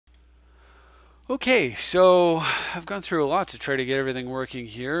Okay, so I've gone through a lot to try to get everything working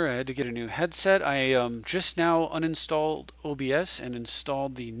here. I had to get a new headset. I just now uninstalled OBS and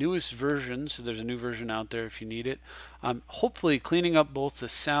installed the newest version, so there's a new version out there if you need it. Hopefully cleaning up both the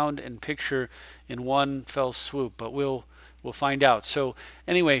sound and picture in one fell swoop, but we'll find out. So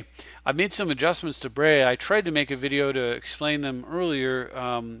anyway, I've made some adjustments to Breya. I tried to make a video to explain them earlier.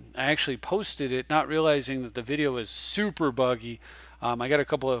 I actually posted it, not realizing that the video was super buggy. I got a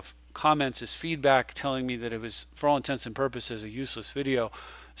couple of comments as feedback telling me that it was, for all intents and purposes, a useless video.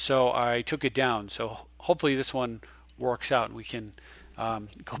 So I took it down. So hopefully this one works out and we can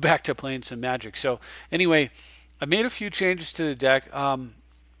go back to playing some Magic. So anyway, I made a few changes to the deck.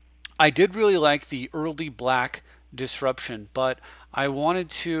 I did really like the early black disruption, but I wanted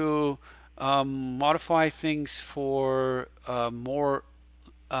to modify things for more.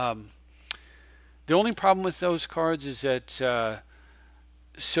 The only problem with those cards is that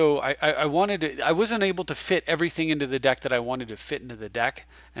I wanted to, I wasn't able to fit everything into the deck that I wanted to fit into the deck,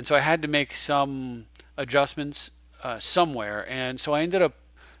 and so I had to make some adjustments somewhere, and so I ended up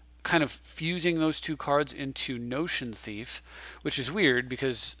kind of fusing those two cards into Notion Thief, which is weird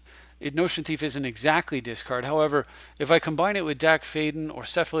because Notion Thief isn't exactly discard. However, if I combine it with Dak Faden or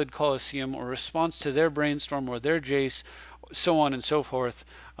Cephalid Coliseum or Response to their Brainstorm or their Jace, so on and so forth,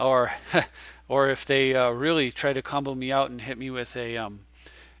 or or if they really try to combo me out and hit me with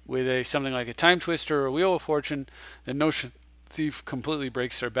a something like a Time Twister or a Wheel of Fortune, the Notion Thief completely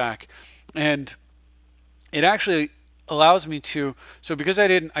breaks their back. And it actually allows me to, so because I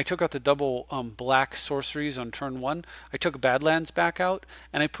took out the double black sorceries on turn one, I took Badlands back out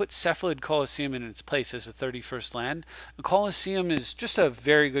and I put Cephalid Coliseum in its place as a 31st land. The Coliseum is just a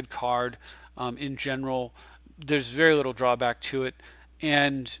very good card in general. There's very little drawback to it,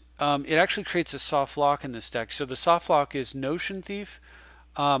 and it actually creates a soft lock in this deck. So the soft lock is Notion Thief,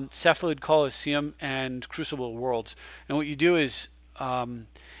 Cephalid Coliseum, and Crucible Worlds. And what you do is,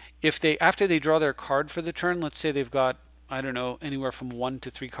 if they, after they draw their card for the turn, let's say they've got, I don't know, anywhere from 1 to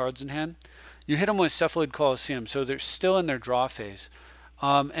 3 cards in hand, you hit them with Cephalid Coliseum, so they're still in their draw phase.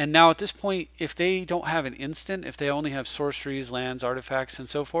 And now at this point, if they don't have an instant, if they only have sorceries, lands, artifacts, and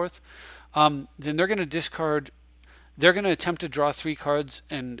so forth, then they're going to discard. They're going to attempt to draw 3 cards,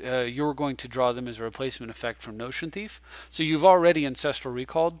 and you're going to draw them as a replacement effect from Notion Thief. So you've already Ancestral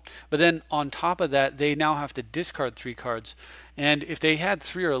Recalled, but then on top of that, they now have to discard 3 cards. And if they had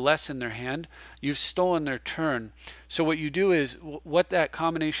 3 or less in their hand, you've stolen their turn. So what you do is, what that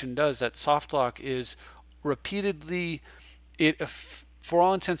combination does, that soft lock, is repeatedly, for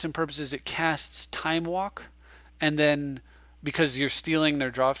all intents and purposes, it casts Time Walk, and then, because you're stealing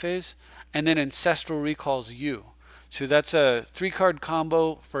their draw phase, and then Ancestral Recalls you. So that's a 3-card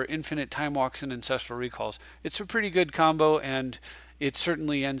combo for infinite Time Walks and Ancestral Recalls. It's a pretty good combo, and it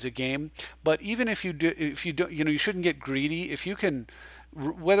certainly ends a game. But even if you do, you shouldn't get greedy. If you can,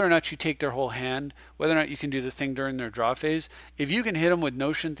 whether or not you take their whole hand, whether or not you can do the thing during their draw phase, if you can hit them with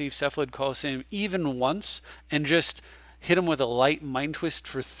Notion Thief, Cephalid Coliseum even once, and just hit them with a light Mind Twist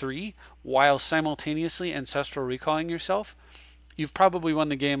for 3 while simultaneously Ancestral Recalling yourself, you've probably won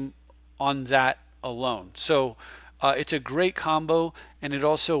the game on that alone. So it's a great combo, and it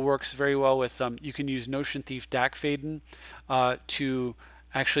also works very well with, you can use Notion Thief Dak Faden to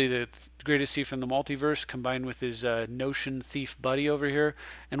actually the greatest thief in the multiverse combined with his Notion Thief buddy over here.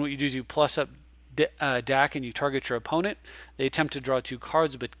 And what you do is you plus up Dak and you target your opponent. They attempt to draw 2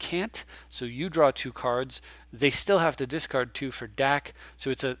 cards but can't, so you draw 2 cards. They still have to discard 2 for Dak,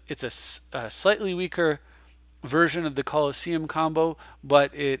 so it's a slightly weaker version of the Coliseum combo,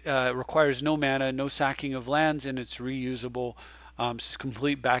 but it requires no mana, no sacking of lands, and it's reusable. It's a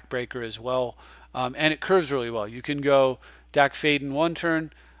complete backbreaker as well, and it curves really well. You can go Dak Faden one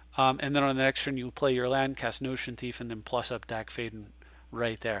turn, and then on the next turn you play your land, cast Notion Thief, and then plus up Dak Faden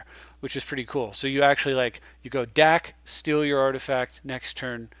right there, which is pretty cool. So you actually you go Dak, steal your artifact, next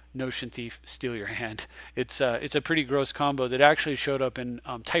turn Notion Thief, steal your hand. It's a pretty gross combo that actually showed up in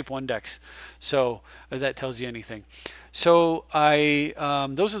Type 1 decks, so that tells you anything. So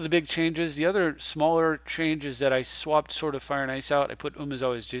those are the big changes. The other smaller change is that I swapped sort of Fire and Ice out. I put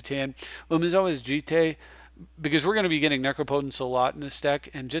Umezawa's Jitte in. Umezawa's Jitte, because we're going to be getting Necropotence a lot in this deck,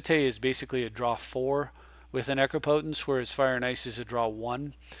 and Jitte is basically a draw 4 with a Necropotence, whereas Fire and Ice is a draw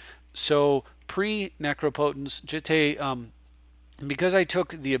 1. So pre-Necropotence, Jitte, because I took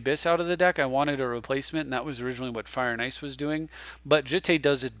the Abyss out of the deck, I wanted a replacement, and that was originally what Fire and Ice was doing. But Jitte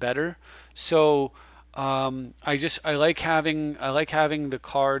does it better. So I like having the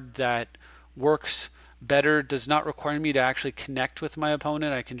card that works better, does not require me to actually connect with my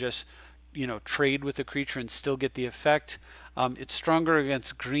opponent. I can just trade with the creature and still get the effect. It's stronger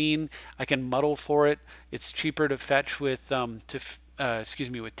against green. I can muddle for it. It's cheaper to fetch with excuse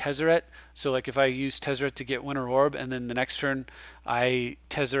me, with Tezzeret. So like if I use Tezzeret to get Winter Orb, and then the next turn I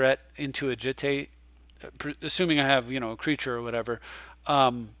Tezzeret into a Jitte, assuming I have, a creature or whatever,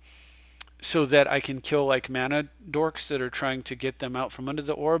 so that I can kill like mana dorks that are trying to get them out from under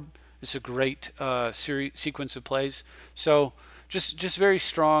the orb. It's a great sequence of plays. So just very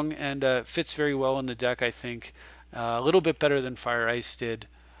strong, and fits very well in the deck, I think. A little bit better than Fire Ice did.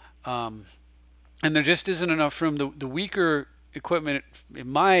 And there just isn't enough room. The weaker equipment, in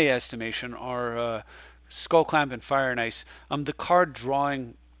my estimation, are Skull Clamp and Fire and Ice. The card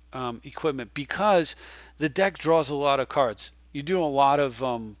drawing equipment, because the deck draws a lot of cards. You do a lot of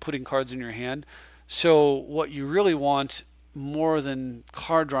putting cards in your hand. So what you really want more than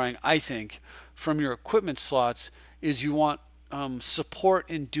card drawing, I think, from your equipment slots is you want support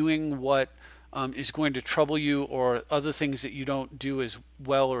in doing what is going to trouble you, or other things that you don't do as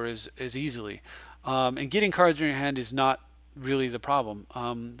well or as easily. And getting cards in your hand is not really the problem.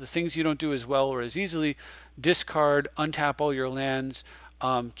 The things you don't do as well or as easily: discard, untap all your lands,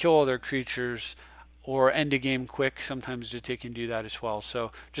 kill all their creatures, or end a game quick. Sometimes Jitte can do that as well.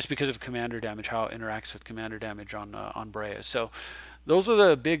 So just because of commander damage, how it interacts with commander damage on Breya. So those are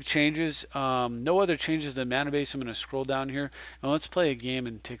the big changes. No other changes than mana base. I'm going to scroll down here and let's play a game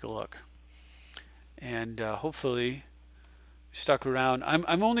and take a look. And hopefully stuck around.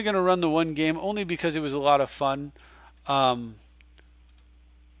 I'm only going to run the one game only because it was a lot of fun.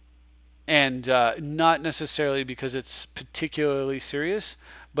 And not necessarily because it's particularly serious,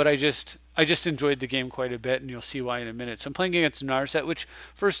 but I just enjoyed the game quite a bit, and you'll see why in a minute. So I'm playing against Narset, which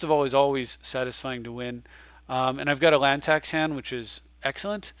first of all is always satisfying to win, and I've got a land tax hand, which is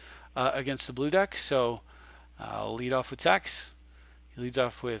excellent against the blue deck. So I'll lead off with tax. He leads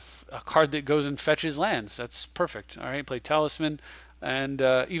off with a card that goes and fetches lands. That's perfect. All right, play Talisman. And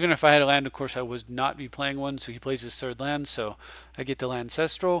even if I had a land, of course, I would not be playing one. So he plays his third land, so I get the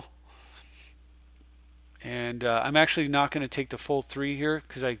Ancestral. And I'm actually not going to take the full 3 here,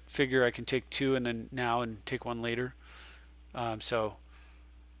 because I figure I can take 2 and then now and take 1 later. And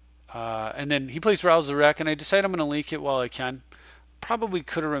then he plays Rouse the Wreck, and I decide I'm going to leak it while I can. Probably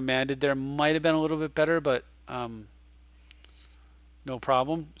could have remanded there. Might have been a little bit better, but no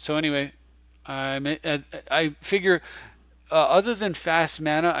problem. So anyway, I figure other than fast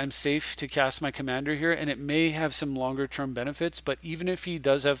mana, I'm safe to cast my commander here, and it may have some longer term benefits, but even if he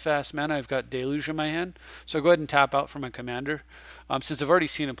does have fast mana, I've got Deluge in my hand. So I'll go ahead and tap out for my commander. Since I've already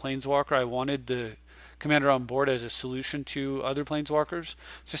seen a Planeswalker, I wanted the commander on board as a solution to other Planeswalkers.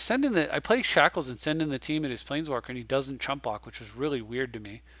 So I play Shackles and send in the team at his Planeswalker, and he doesn't chump block, which was really weird to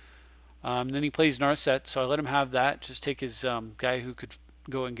me. Then he plays Narset, so I let him have that. Just take his guy who could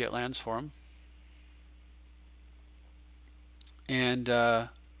go and get lands for him. And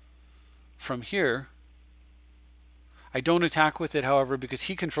from here, I don't attack with it, however, because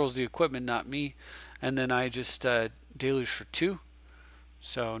he controls the equipment, not me. And then I just Deluge for 2.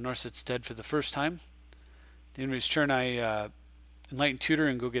 So Narset's dead for the first time. The end of his turn, I Enlighten Tutor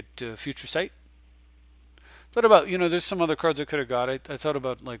and go get Future Sight. Thought about, there's some other cards I could have got. I thought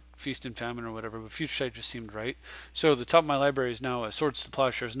about like Feast and Famine or whatever, but Future Sight just seemed right. So the top of my library is now Swords to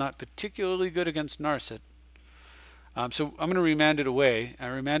Plowshares, not particularly good against Narset. So I'm going to remand it away. I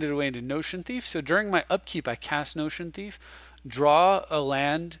remand it away into Notion Thief. So during my upkeep, I cast Notion Thief, draw a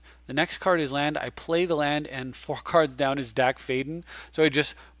land. The next card is land. I play the land, and 4 cards down is Dak Faden. So I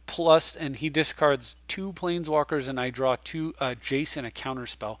just plus, and he discards 2 Planeswalkers, and I draw 2 Jace and a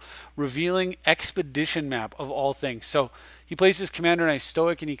counterspell, revealing Expedition Map of all things. So he plays his commander, and I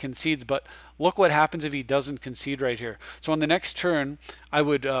Stoic, and he concedes. But look what happens if he doesn't concede right here. So on the next turn, I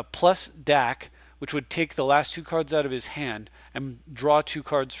would plus Dak, which would take the last 2 cards out of his hand and draw 2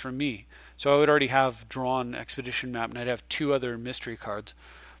 cards for me. So I would already have drawn Expedition Map, and I'd have 2 other mystery cards.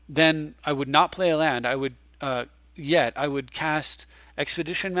 Then I would not play a land. I would I would cast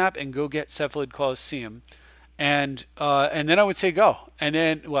Expedition Map and go get Cephalid Colosseum, and then I would say go. And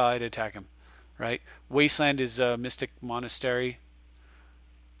then, well, I'd attack him, right? Wasteland is Mystic Monastery,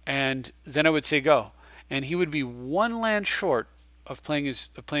 and then I would say go, and he would be 1 land short of playing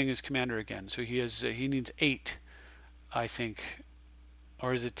his commander again. So he needs 8, I think,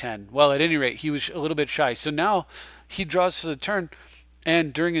 or is it 10? Well, at any rate, he was a little bit shy. So now he draws for the turn,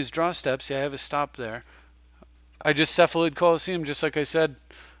 and during his draw steps, I have a stop there. I just Cephalid Colosseum, just like I said,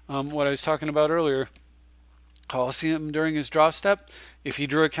 what I was talking about earlier. Colosseum during his draw step. If he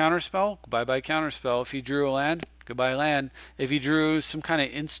drew a counterspell, bye-bye counterspell. If he drew a land, goodbye land. If he drew some kind of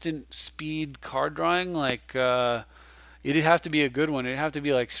instant speed card drawing, like it'd have to be a good one. It'd have to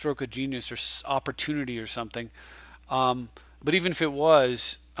be like Stroke of Genius or Opportunity or something. But even if it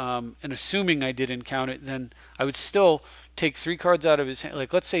was, and assuming I didn't count it, then I would still take 3 cards out of his hand.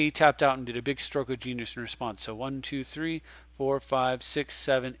 Like, let's say he tapped out and did a big stroke of genius in response. So 1, 2, 3, 4, 5, 6,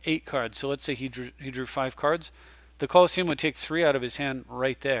 7, 8 cards. So let's say he drew 5 cards. The Colosseum would take 3 out of his hand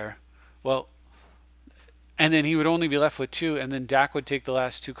right there. Well, and then he would only be left with 2, and then Dak would take the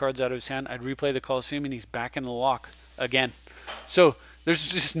last 2 cards out of his hand. I'd replay the Colosseum, and he's back in the lock again. So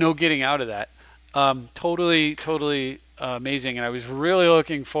there's just no getting out of that. Totally amazing, and I was really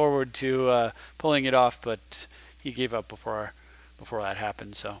looking forward to pulling it off, but he gave up before that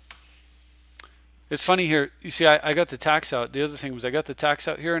happened. So it's funny here. You see, I got the tax out. The other thing was I got the tax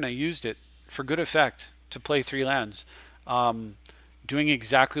out here, and I used it for good effect to play 3 lands. Doing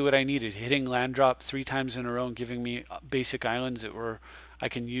exactly what I needed, hitting land drop 3 times in a row and giving me basic islands that were I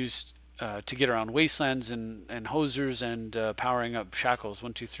can use to get around wastelands and hosers and powering up shackles.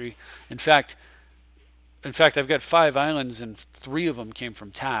 1, 2, 3. In fact, I've got 5 islands, and 3 of them came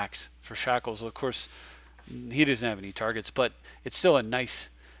from tax for shackles. Of course, he doesn't have any targets, but it's still a nice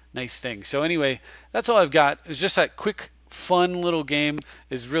thing. So anyway, that's all I've got. It was just that quick, fun little game.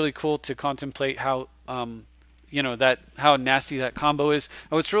 It's really cool to contemplate how how nasty that combo is.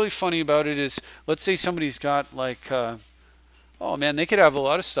 And what's really funny about it is, let's say somebody's got like, oh man, they could have a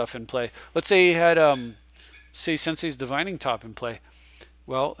lot of stuff in play. Let's say he had, say Sensei's Divining Top in play.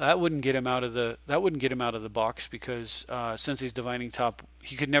 Well, that wouldn't get him out of the box, because Sensei's Divining Top,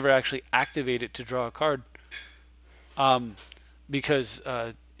 he could never actually activate it to draw a card. Because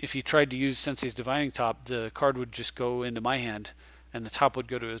if he tried to use Sensei's Divining Top, the card would just go into my hand, and the top would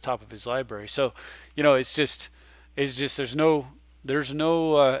go to the top of his library. So, it's just there's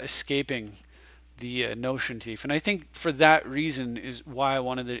no escaping the Notion Thief, and I think for that reason is why I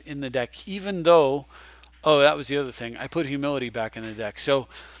wanted it in the deck. Even though, oh, that was the other thing, I put Humility back in the deck. So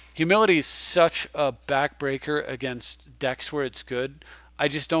Humility is such a backbreaker against decks where it's good. I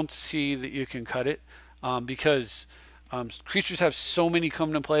just don't see that you can cut it, because creatures have so many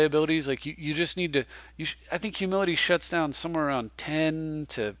come to play abilities. Like you just need to. I think Humility shuts down somewhere around 10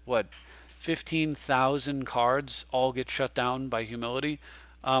 to 15,000 cards. All get shut down by Humility.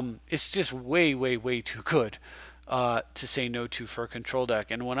 It's just way too good to say no to for a control deck.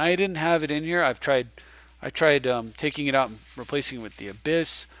 And when I didn't have it in here, I tried taking it out and replacing it with the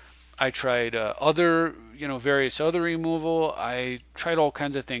Abyss. I tried various other removal. I tried all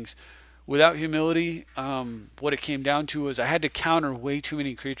kinds of things. Without Humility, what it came down to was I had to counter way too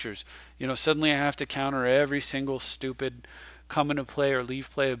many creatures. Suddenly I have to counter every single stupid come into play or leave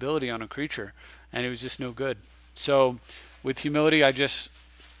play ability on a creature, and it was just no good. So with Humility, I just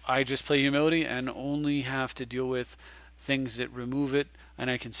play Humility and only have to deal with things that remove it, and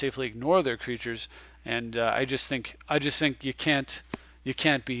I can safely ignore their creatures. And I just think you can't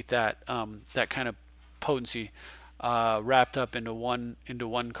beat that that kind of potency wrapped up into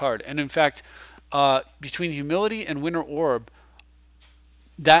one card. And in fact, between Humility and Winter Orb,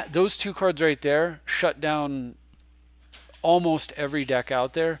 those 2 cards right there shut down almost every deck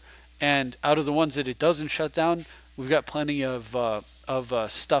out there. And out of the ones that it doesn't shut down, we've got plenty of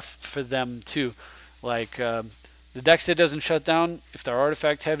stuff for them too. Like the decks that doesn't shut down, if they're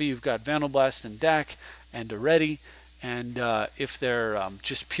artifact heavy, you've got Vandal Blast and Dak and a Ready. And if they're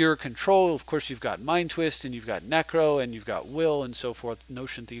just pure control, of course, you've got Mind Twist, and you've got Necro, and you've got Will, and so forth.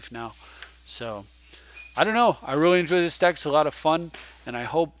 Notion Thief now. So, I don't know. I really enjoy this deck. It's a lot of fun, and I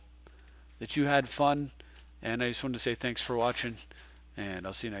hope that you had fun. And I just wanted to say thanks for watching, and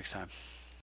I'll see you next time.